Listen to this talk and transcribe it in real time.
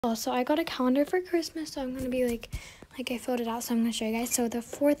Also, I got a calendar for Christmas, so I'm going to be like I filled it out, so I'm going to show you guys. So the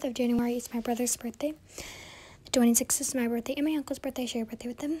 4th of January is my brother's birthday. The 26th is my birthday and my uncle's birthday. I share a birthday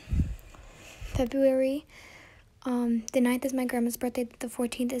with them. February, the 9th is my grandma's birthday. The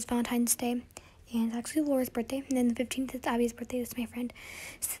 14th is Valentine's Day, and it's actually Laura's birthday. And then the 15th is Abby's birthday. That's my friend.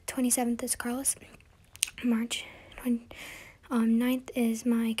 27th is Carlos. March 9th is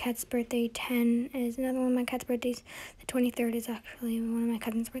my cat's birthday. 10 is another one of my cat's birthdays. The 23rd is actually one of my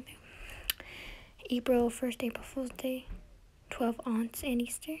cousin's birthday. April 1st, April Fool's Day. 12 aunts and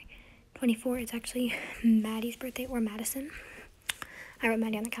Easter. 24 is actually Maddie's birthday, or Madison. I wrote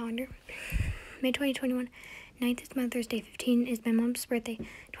Maddie on the calendar. May 2021. 9th is Mother's Day. 15 is my mom's birthday.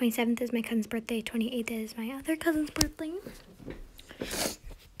 27th is my cousin's birthday. 28th is my other cousin's birthday.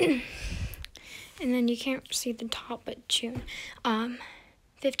 And then you can't see the top, but June.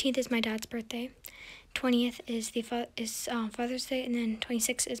 15th is my dad's birthday. 20th is Father's Day, and then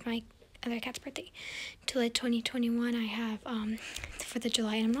 26th is my other cat's birthday. July 2021, I have for the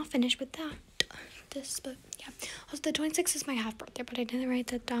July, and I'm not finished with that. But yeah. Also, the 26th is my half birthday, but I didn't write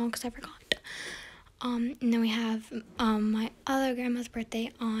that down because I forgot. And then we have my other grandma's birthday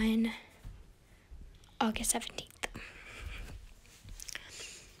on August 17th.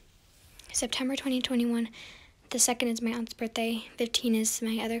 September 2021, the 2nd is my aunt's birthday. 15 is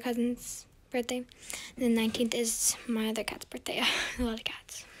my other cousin's birthday. And the 19th is my other cat's birthday. A lot of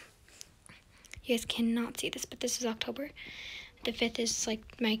cats. You guys cannot see this, but this is October. The 5th is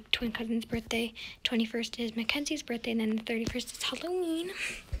like my twin cousin's birthday. 21st is Mackenzie's birthday, and then the 31st is Halloween.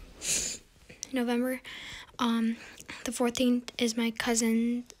 November, the 14th is my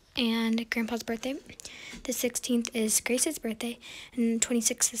cousin and grandpa's birthday. The 16th is Grace's birthday, and the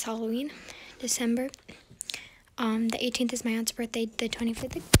 26th is Halloween. December, the 18th is my aunt's birthday. The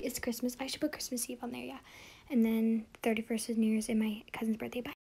 25th is Christmas. I should put Christmas Eve on there, yeah. And then 31st is New Year's and my cousin's birthday. Bye.